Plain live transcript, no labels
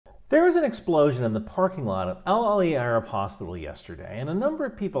There was an explosion in the parking lot of Ahli Hospital yesterday, and a number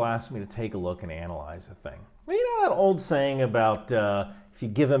of people asked me to take a look and analyze the thing. Well, you know that old saying about if you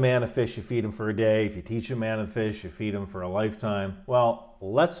give a man a fish, you feed him for a day. If you teach a man a fish, you feed him for a lifetime. Well,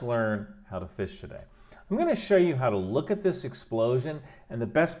 let's learn how to fish today. I'm going to show you how to look at this explosion, and the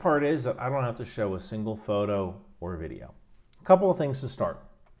best part is that I don't have to show a single photo or video. A couple of things to start.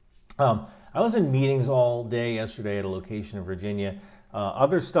 I was in meetings all day yesterday at a location in Virginia.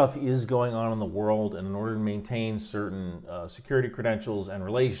 Other stuff is going on in the world, and in order to maintain certain security credentials and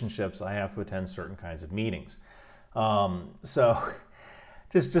relationships, I have to attend certain kinds of meetings. So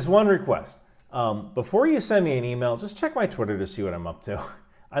just one request. Before you send me an email, just check my Twitter to see what I'm up to.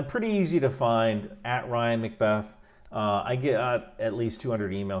 I'm pretty easy to find, at Ryan McBeth. I get at least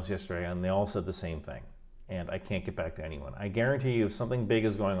 200 emails yesterday, and they all said the same thing. And I can't get back to anyone. I guarantee you, if something big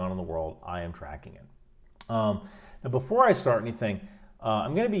is going on in the world, I am tracking it. Now, before I start anything,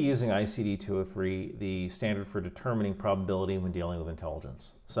 I'm going to be using ICD 203, the standard for determining probability when dealing with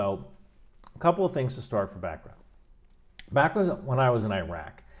intelligence. So, a couple of things to start for background. Back when I was in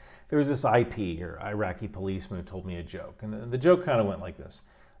Iraq, there was this IP, or Iraqi policeman, who told me a joke. And the joke kind of went like this.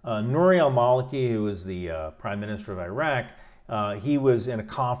 Nouri al-Maliki, who was the Prime Minister of Iraq, he was in a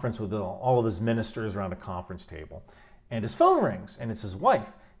conference with all of his ministers around a conference table. And his phone rings, and it's his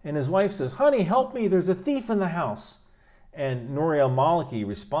wife. And his wife says, "Honey, help me, there's a thief in the house." And Nouri al-Maliki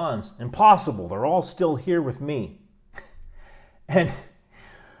responds, "Impossible, they're all still here with me." And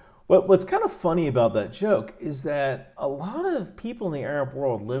what's kind of funny about that joke is that a lot of people in the Arab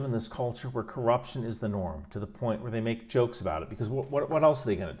world live in this culture where corruption is the norm, to the point where they make jokes about it, because what else are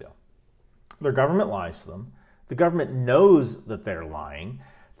they going to do? Their government lies to them. The government knows that they're lying.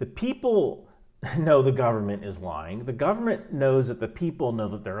 The people know the government is lying. The government knows that the people know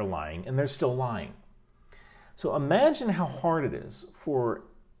that they're lying, and they're still lying. So imagine how hard it is for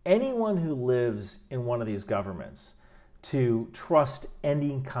anyone who lives in one of these governments to trust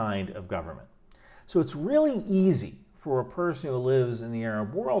any kind of government. So it's really easy for a person who lives in the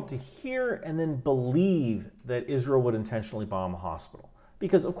Arab world to hear and then believe that Israel would intentionally bomb a hospital.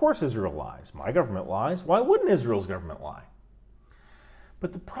 Because of course Israel lies. My government lies. Why wouldn't Israel's government lie?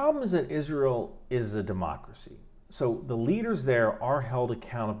 But the problem is that Israel is a democracy. So the leaders there are held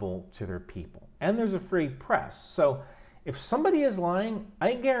accountable to their people. And there's a free press. So if somebody is lying,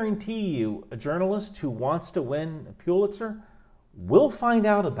 I guarantee you a journalist who wants to win a Pulitzer will find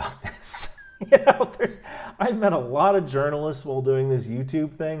out about this. I've met a lot of journalists while doing this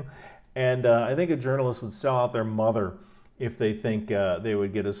YouTube thing, and I think a journalist would sell out their mother if they think they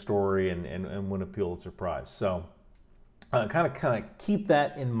would get a story and win a Pulitzer Prize. So kind of keep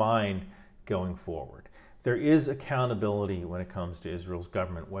that in mind going forward. There is accountability when it comes to Israel's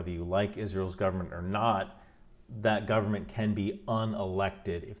government. Whether you like Israel's government or not, that government can be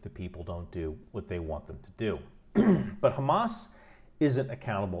unelected if the people don't do what they want them to do. But Hamas isn't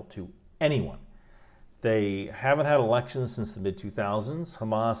accountable to anyone. They haven't had elections since the mid-2000s.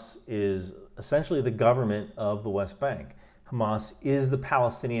 Hamas is essentially the government of the West Bank. Hamas is the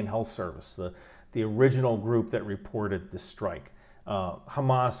Palestinian Health Service, the original group that reported the strike.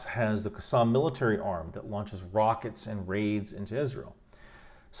 Hamas has the Qassam military arm that launches rockets and raids into Israel.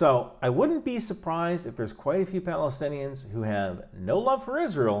 So I wouldn't be surprised if there's quite a few Palestinians who have no love for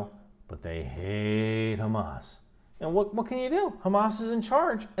Israel, but they hate Hamas. And what can you do? Hamas is in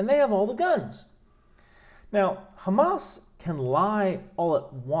charge, and they have all the guns. Now, Hamas can lie all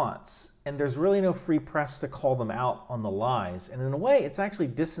it wants, and there's really no free press to call them out on the lies. And in a way, it's actually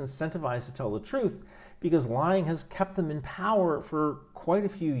disincentivized to tell the truth, because lying has kept them in power for quite a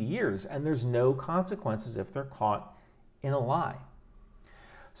few years, and there's no consequences if they're caught in a lie.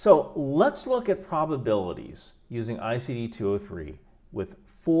 So let's look at probabilities using ICD 203 with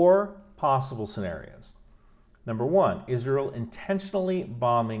 4 possible scenarios. Number 1, Israel intentionally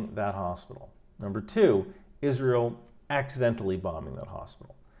bombing that hospital. Number 2, Israel accidentally bombing that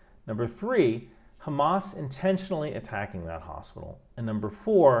hospital. Number 3, Hamas intentionally attacking that hospital. And number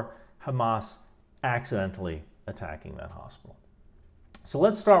 4, Hamas accidentally attacking that hospital. So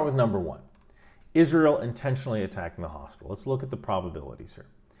let's start with number 1, Israel intentionally attacking the hospital. Let's look at the probabilities here.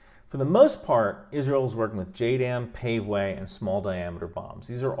 For the most part, Israel is working with JDAM, paveway, and small diameter bombs.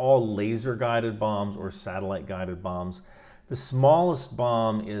 These are all laser-guided bombs or satellite-guided bombs. The smallest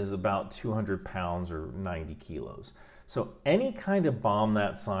bomb is about 200 pounds or 90 kilos. So any kind of bomb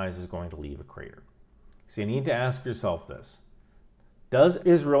that size is going to leave a crater. So you need to ask yourself this. Does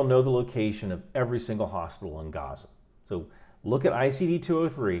Israel know the location of every single hospital in Gaza? So look at ICD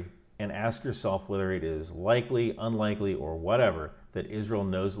 203 and ask yourself whether it is likely, unlikely, or whatever that Israel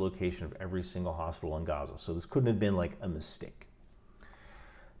knows the location of every single hospital in Gaza. So this couldn't have been like a mistake.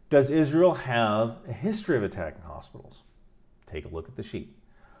 Does Israel have a history of attacking hospitals? Take a look at the sheet.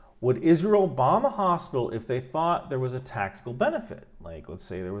 Would Israel bomb a hospital if they thought there was a tactical benefit? Like, let's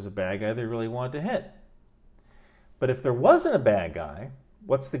say there was a bad guy they really wanted to hit. But if there wasn't a bad guy,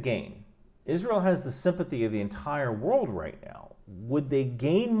 what's the gain? Israel has the sympathy of the entire world right now. Would they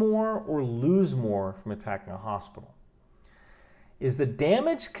gain more or lose more from attacking a hospital? Is the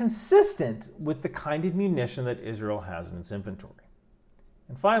damage consistent with the kind of munition that Israel has in its inventory?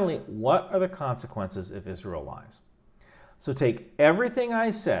 And finally, what are the consequences if Israel lies? So take everything I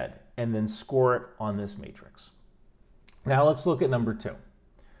said and then score it on this matrix. Now let's look at number 2.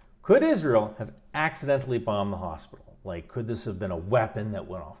 Could Israel have accidentally bombed the hospital? Like, could this have been a weapon that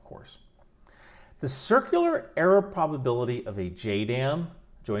went off course? The circular error probability of a JDAM,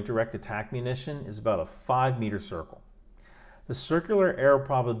 Joint Direct Attack Munition, is about a 5-meter circle. The circular error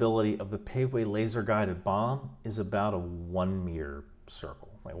probability of the paveway laser-guided bomb is about a 1-meter circle,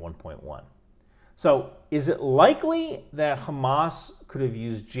 like 1.1. So is it likely that Hamas could have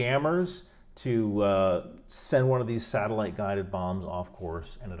used jammers to send one of these satellite-guided bombs off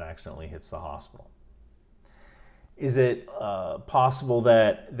course and it accidentally hits the hospital? Is it possible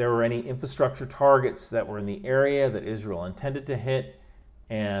that there were any infrastructure targets that were in the area that Israel intended to hit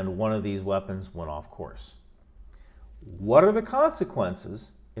and one of these weapons went off course? What are the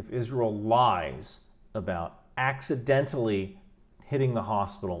consequences if Israel lies about accidentally hitting the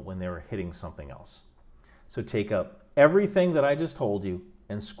hospital when they were hitting something else? So take up everything that I just told you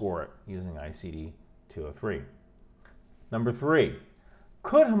and score it using ICD 203. Number 3,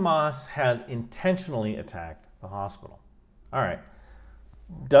 could Hamas have intentionally attacked the hospital? All right.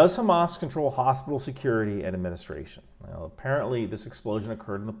 Does Hamas control hospital security and administration? Well, apparently this explosion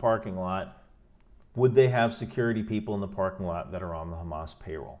occurred in the parking lot. Would they have security people in the parking lot that are on the Hamas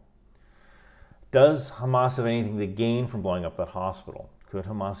payroll? Does Hamas have anything to gain from blowing up that hospital? Could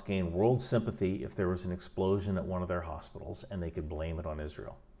Hamas gain world sympathy if there was an explosion at one of their hospitals and they could blame it on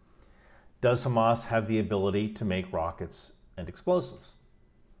Israel? Does Hamas have the ability to make rockets and explosives?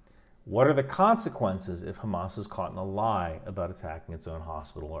 What are the consequences if Hamas is caught in a lie about attacking its own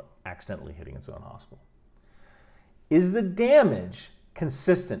hospital or accidentally hitting its own hospital? Is the damage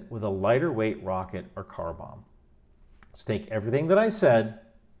consistent with a lighter weight rocket or car bomb? Let's take everything that I said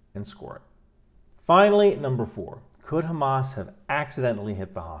and score it. Finally, number 4, could Hamas have accidentally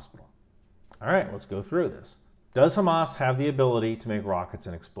hit the hospital? All right, let's go through this. Does Hamas have the ability to make rockets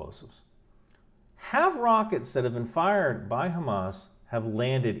and explosives? Have rockets that have been fired by Hamas have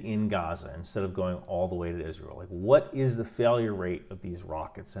landed in Gaza instead of going all the way to Israel? Like, what is the failure rate of these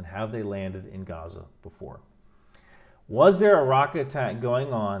rockets and have they landed in Gaza before? Was there a rocket attack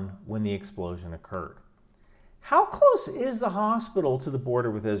going on when the explosion occurred? How close is the hospital to the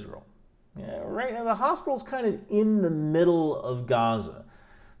border with Israel? Yeah, right now the hospital's kind of in the middle of Gaza.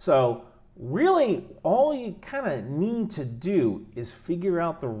 So really all you kind of need to do is figure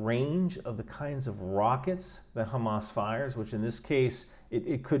out the range of the kinds of rockets that Hamas fires, which in this case,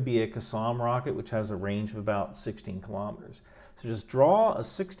 it could be a Qassam rocket, which has a range of about 16 kilometers. So just draw a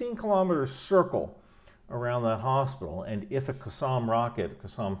 16-kilometer circle around that hospital, and if a Qassam rocket,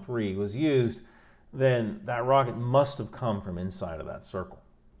 Qassam 3, was used, then that rocket must have come from inside of that circle.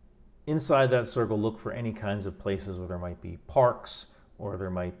 Inside that circle, look for any kinds of places where there might be parks, or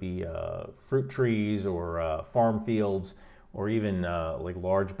there might be fruit trees, or farm fields, or even like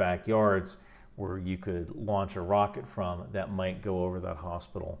large backyards where you could launch a rocket from that might go over that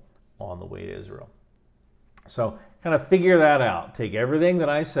hospital on the way to Israel. So kind of figure that out. Take everything that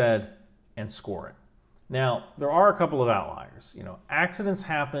I said and score it. Now, there are a couple of outliers. You know, accidents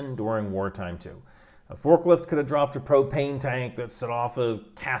happen during wartime too. A forklift could have dropped a propane tank that set off a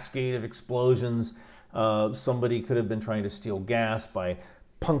cascade of explosions. Somebody could have been trying to steal gas by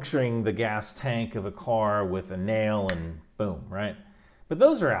puncturing the gas tank of a car with a nail and boom, right? But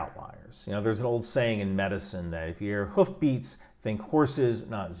those are outliers. You know, there's an old saying in medicine that if you hear hoofbeats, think horses,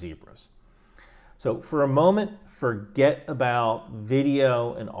 not zebras. So for a moment, forget about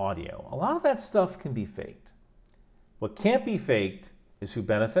video and audio. A lot of that stuff can be faked. What can't be faked is who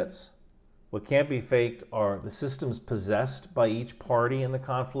benefits. What can't be faked are the systems possessed by each party in the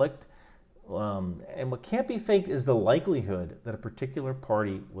conflict. And what can't be faked is the likelihood that a particular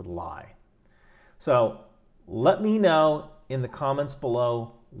party would lie. So let me know in the comments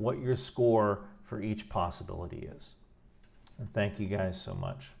below what your score for each possibility is. And thank you guys so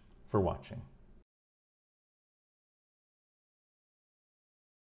much for watching.